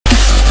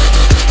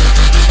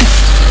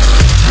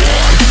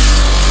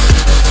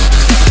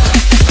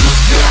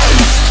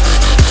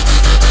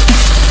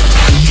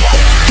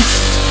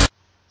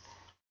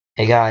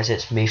Hey guys,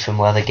 it's me from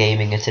Leather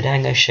Gaming, and today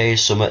I'm going to show you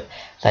something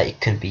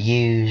that can be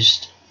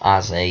used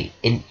as a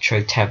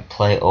intro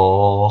template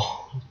or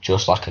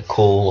just like a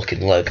cool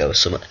looking logo or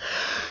something.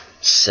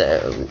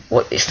 So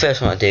what you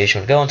first want to do is you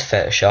want to go onto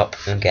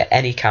Photoshop and get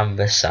any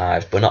canvas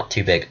size, but not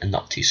too big and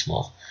not too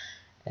small.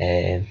 What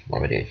am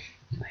I doing?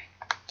 Anyway.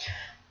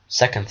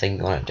 Second thing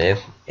you want to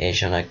do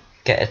is you want to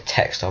get a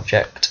text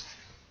object.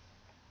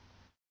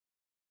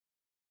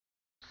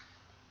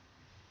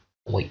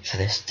 Wait for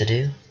this to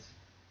do.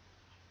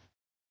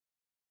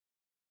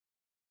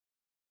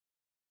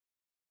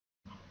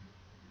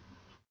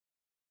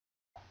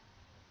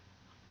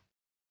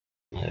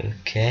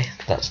 Okay,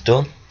 that's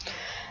done.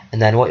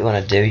 And then what you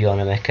want to do, you want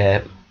to make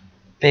a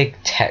big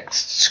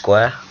text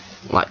square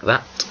like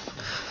that.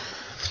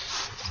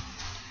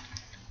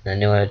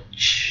 Then you want to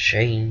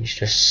change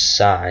the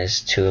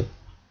size to a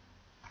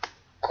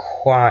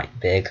quite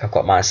big. I've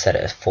got mine set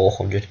at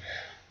 400,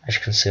 as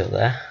you can see up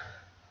there.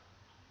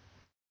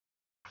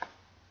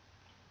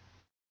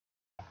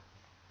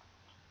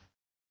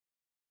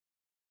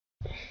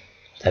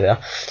 There we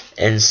are.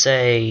 And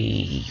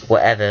say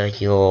whatever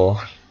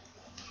your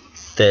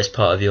first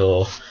part of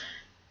your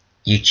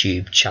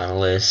YouTube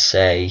channel is,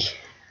 say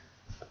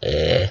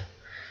I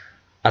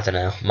don't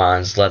know,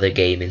 mine's Leather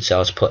Gaming, so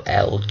I'll just put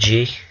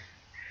LG.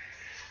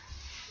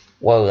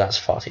 Whoa, that's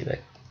far too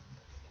big.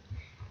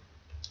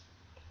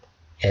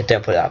 Yeah,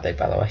 don't put it that big,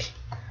 by the way.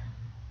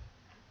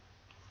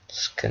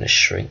 Just gonna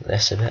shrink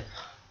this a bit.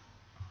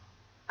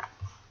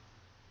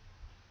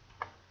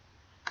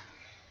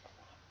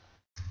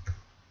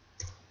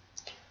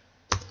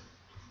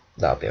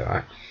 That'll be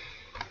alright.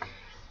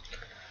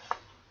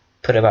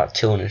 Put about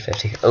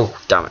 250. Oh,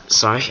 damn it,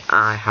 sorry,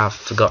 I have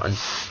forgotten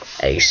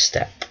a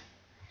step.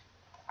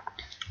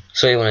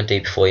 So what you want to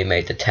do before you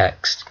make the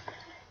text,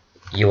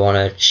 you want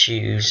to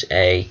choose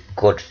a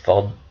good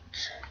font.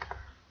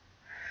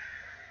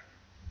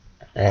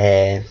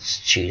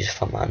 Choose a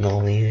font that I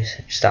normally use,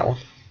 just that one.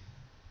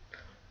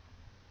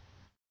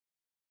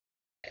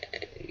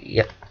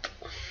 Yep.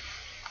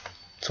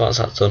 So once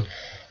that's done,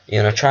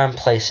 you're going to try and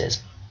place it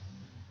as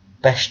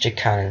best you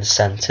can in the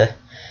centre.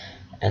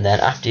 And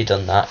then after you've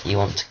done that, you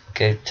want to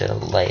go to the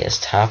Layers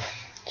tab.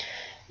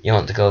 You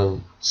want to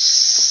go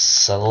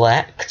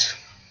Select.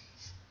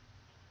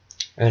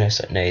 Oh no,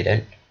 sorry, no you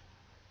don't.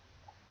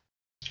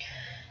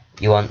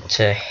 You want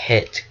to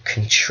hit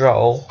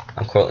Control.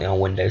 I'm currently on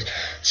Windows,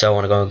 so I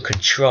want to go on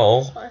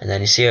Control, and then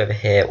you see over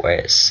here where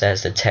it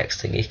says the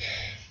text thingy,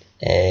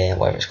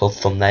 whatever it's called,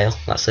 thumbnail.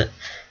 That's it.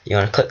 You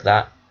want to click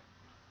that,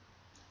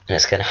 and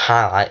it's going to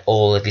highlight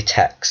all of your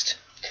text.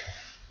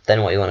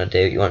 Then what you want to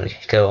do, you want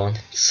to go on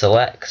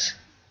Select,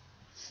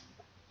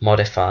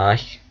 Modify,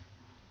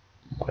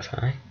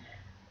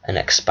 and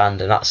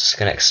Expand, and that's just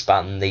going to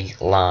expand the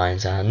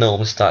lines. And I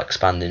normally start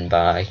expanding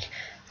by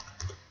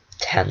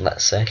 10,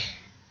 let's say.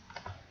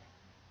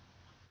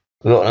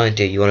 What I want to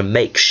do, you want to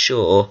make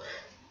sure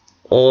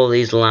all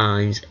these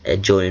lines are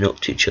joining up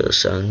to each other.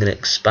 So I'm going to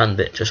expand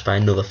it just by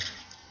another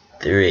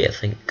 3, I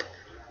think.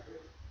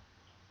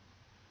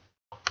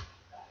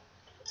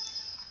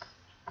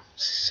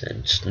 So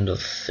just another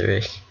 3.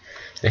 And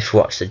if you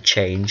watch the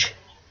change,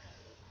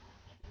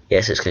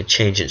 yes, it's going to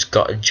change. It's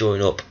got to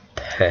join up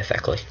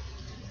perfectly.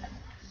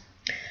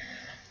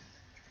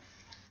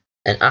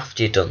 And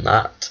after you've done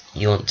that,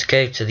 you want to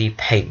go to the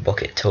paint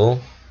bucket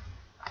tool.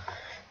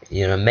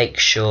 You want to make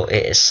sure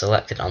it is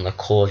selected on the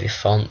core of your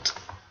font.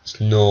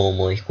 It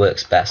normally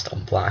works best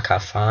on black, I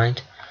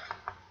find.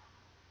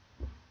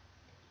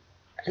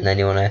 And then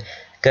you want to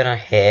go down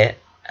here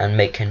and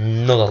make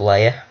another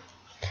layer.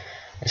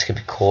 It's going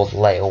to be called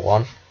layer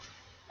 1,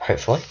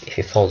 hopefully, if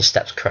you follow the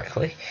steps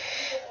correctly.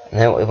 And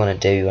then what you want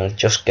to do, you want to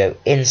just go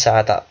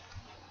inside that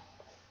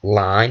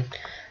line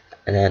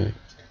and then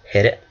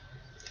hit it.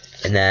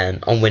 And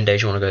then on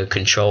Windows you want to go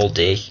Control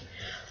D.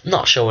 I'm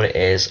not sure what it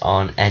is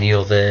on any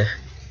other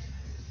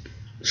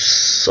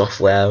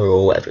software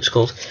or whatever it's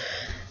called.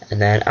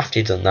 And then after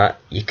you've done that,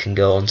 you can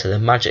go onto the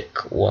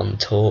Magic Wand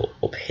tool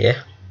up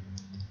here.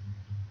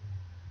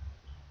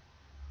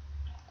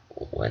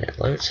 When it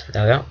loads,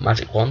 there we go,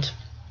 Magic Wand.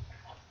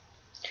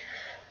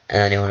 And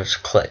then you want to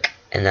just click,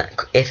 and then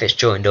if it's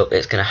joined up,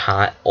 it's going to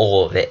highlight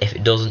all of it. If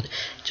it doesn't,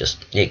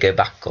 just you go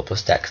back a couple of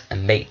steps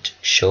and make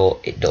sure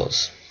it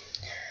does.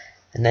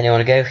 And then you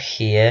want to go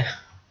here,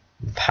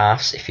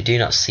 Paths. If you do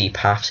not see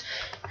Paths,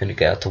 you're going to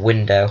go to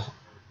Window,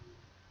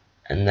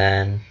 and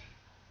then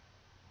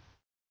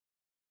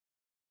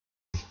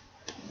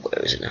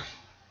where is it now?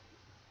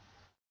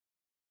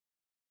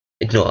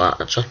 Ignore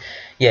that actually.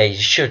 Yeah, you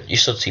should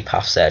see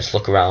Paths there. Just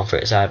look around for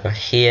it. It's either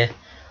here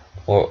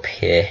or up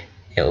here.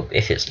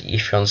 If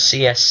you're on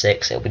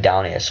CS6, it'll be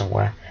down here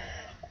somewhere.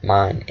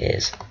 Mine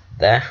is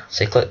there.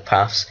 So you click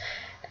Paths,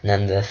 and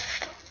then the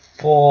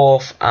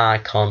 4th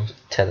icon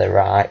to the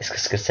right, it's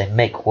going to say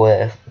Make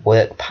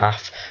Work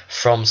Path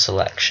from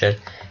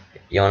Selection.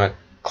 You want to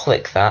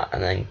click that,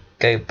 and then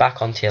go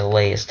back onto your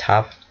Layers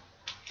tab.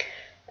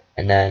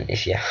 And then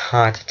if you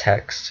hide the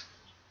text,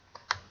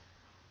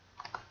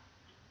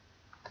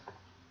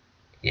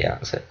 yeah,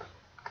 that's it.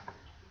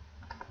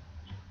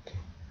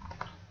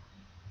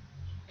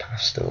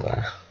 path still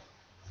there.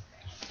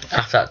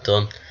 After that's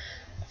done,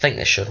 I think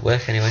this should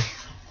work anyway.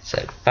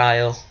 So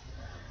file,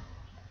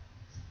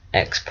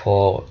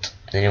 export,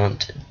 and then you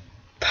want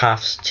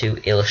paths to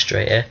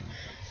Illustrator.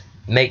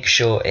 Make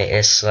sure it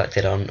is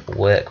selected on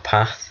work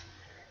path,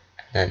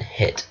 and then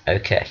hit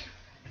OK.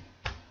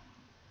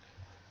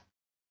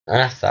 And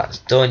after that's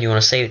done, you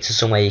want to save it to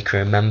somewhere you can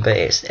remember.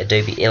 It's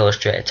Adobe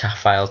Illustrator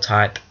file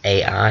type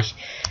AI,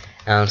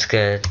 and I'm just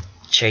going to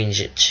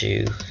change it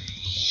to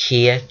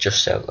here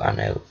just so I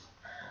know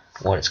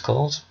what it's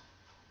called.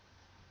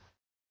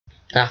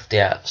 After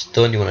that's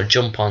done, you want to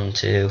jump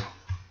onto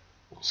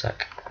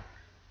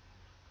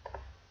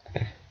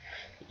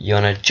you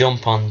want to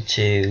jump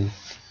onto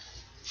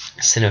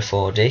Cinema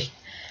 4D,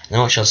 and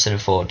once you're on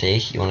Cinema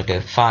 4D, you want to go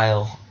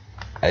File,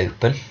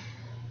 Open,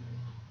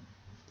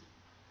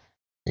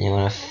 and you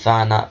want to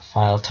find that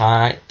file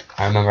type.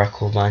 I remember I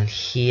called mine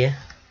here,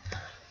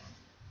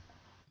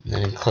 and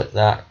then click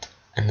that,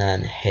 and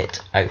then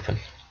hit Open.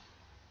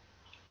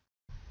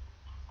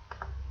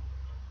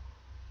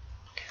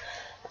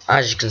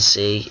 As you can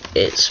see,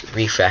 it's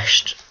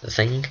refreshed the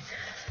thing.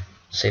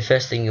 So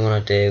first thing you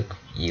want to do,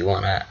 you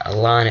want to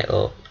align it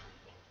up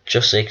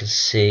just so you can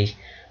see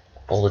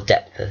all the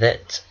depth of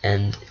it.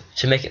 And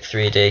to make it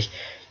 3D,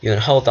 you're going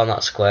to hold down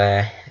that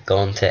square, go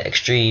on to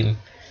extrude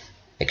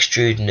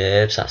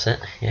NURBS, that's it,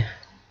 yeah.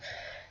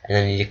 And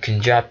then you can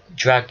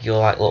drag your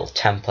like little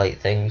template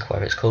thing,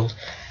 whatever it's called,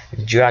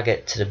 and drag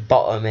it to the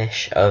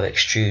bottom-ish of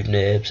extrude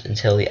NURBS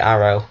until the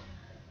arrow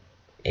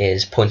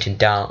is pointing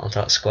down onto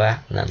that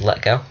square, and then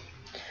let go.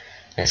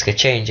 And it's going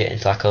to change it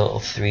into like a little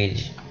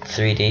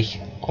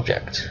 3D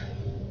object,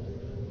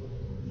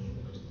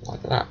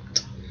 like that.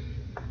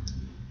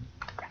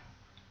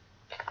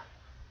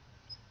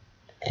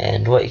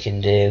 And what you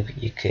can do,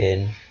 you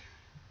can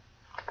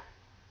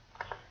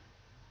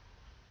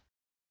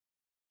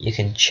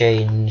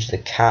change the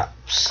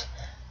caps.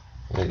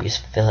 Maybe use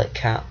fillet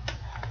cap,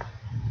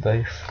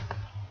 both.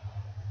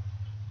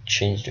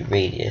 Change the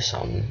radius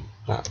on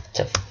that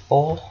to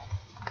 4.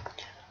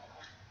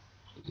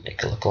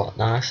 Make it look a lot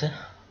nicer,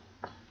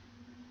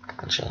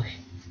 actually.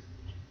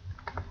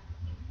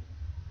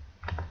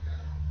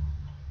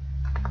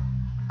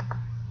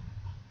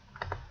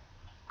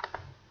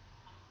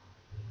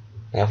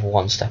 I have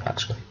one step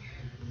actually.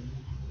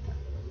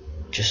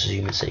 Just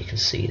zoom in so you can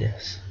see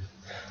this.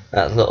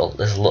 There's a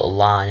little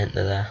line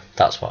into there.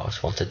 That's what I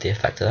just wanted the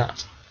effect of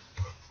that.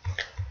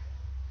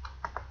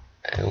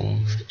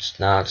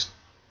 Now just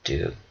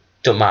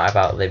don't matter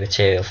about the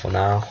material for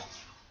now.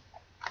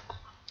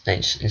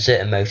 Then just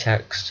insert a mode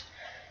text.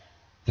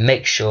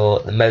 Make sure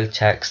the mode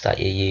text that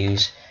you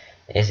use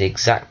is the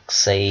exact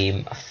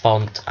same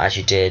font as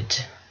you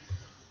did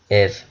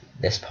with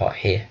this part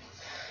here.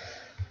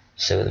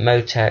 So with the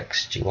mode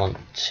text, you want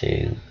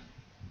to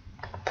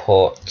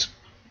put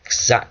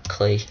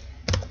exactly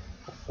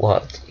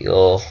what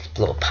your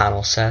little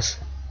panel says,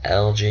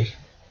 LG.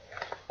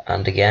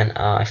 And again,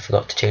 I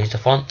forgot to change the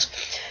font.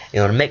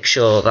 You want to make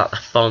sure that the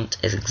font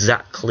is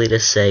exactly the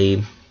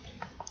same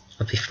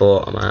as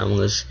before. Mine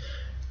was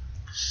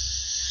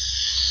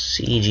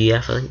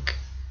CGF, I think.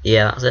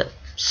 Yeah, that's it.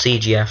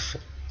 CGF,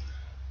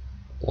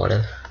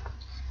 whatever.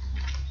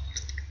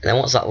 And then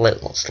once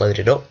that's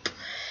loaded up,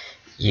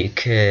 you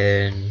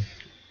can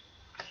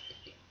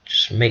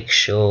just make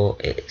sure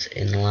it's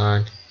in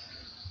line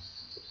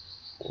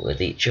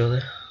with each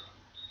other,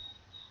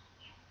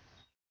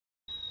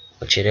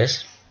 which it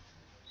is.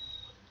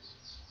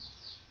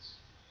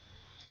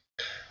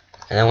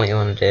 And then what you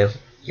want to do,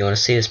 you want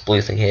to see this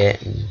blue thing here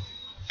and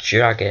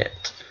drag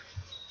it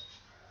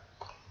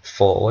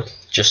forward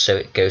just so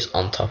it goes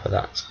on top of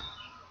that.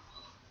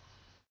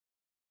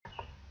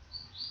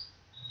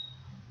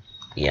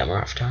 Yeah, we're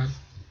out of time.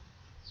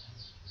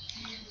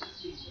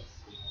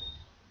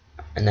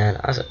 And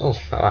then as it,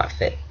 that might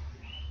fit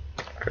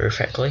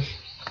perfectly.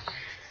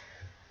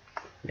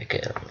 Make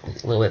it a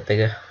little bit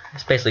bigger.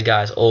 It's basically,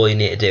 guys, all you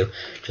need to do,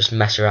 just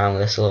mess around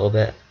with this a little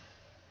bit,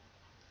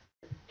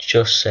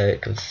 just so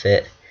it can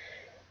fit.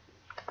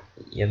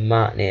 You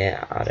might need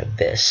to add a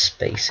bit of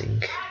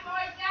spacing.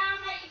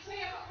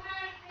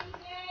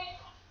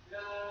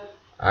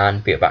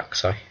 And be back,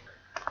 sorry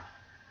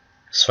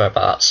about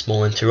that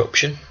small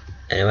interruption.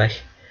 Anyway,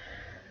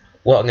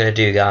 what I'm going to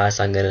do, guys,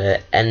 I'm going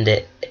to end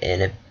it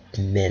in a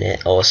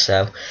minute or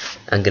so.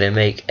 I'm going to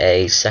make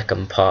a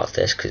second part of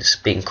this because it's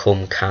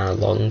become kind of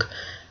long.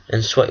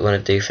 And so what you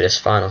want to do for this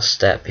final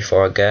step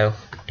before I go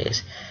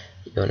is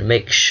you want to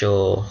make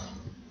sure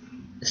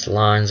this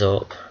lines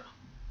up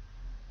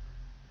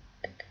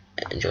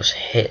and just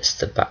hits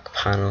the back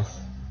panel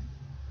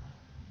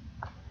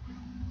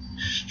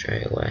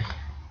straight away.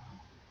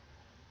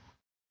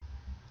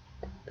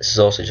 This is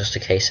also just a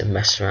case of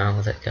messing around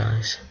with it,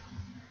 guys.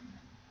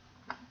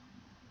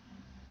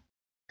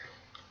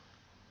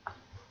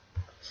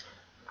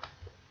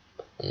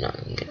 I'm not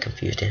going to get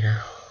confused here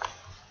now.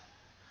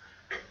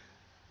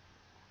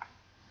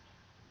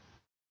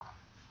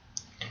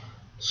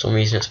 For some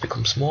reason it's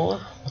become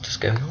smaller. What is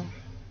going on?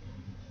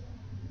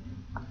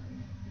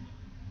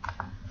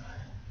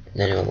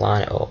 and then we'll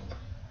line it up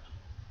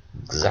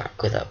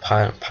exactly that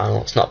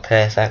panel. It's not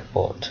perfect,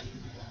 but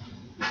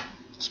I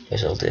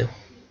suppose it'll do.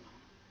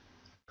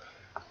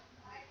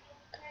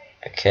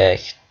 Okay,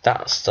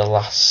 that's the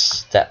last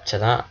step to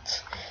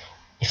that.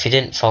 If you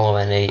didn't follow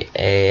any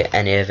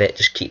of it,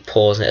 just keep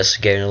pausing it as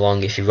you're going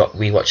along if you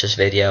rewatch this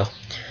video,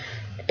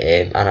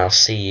 and I'll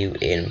see you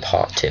in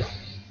part 2.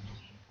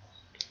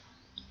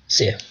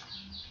 See ya.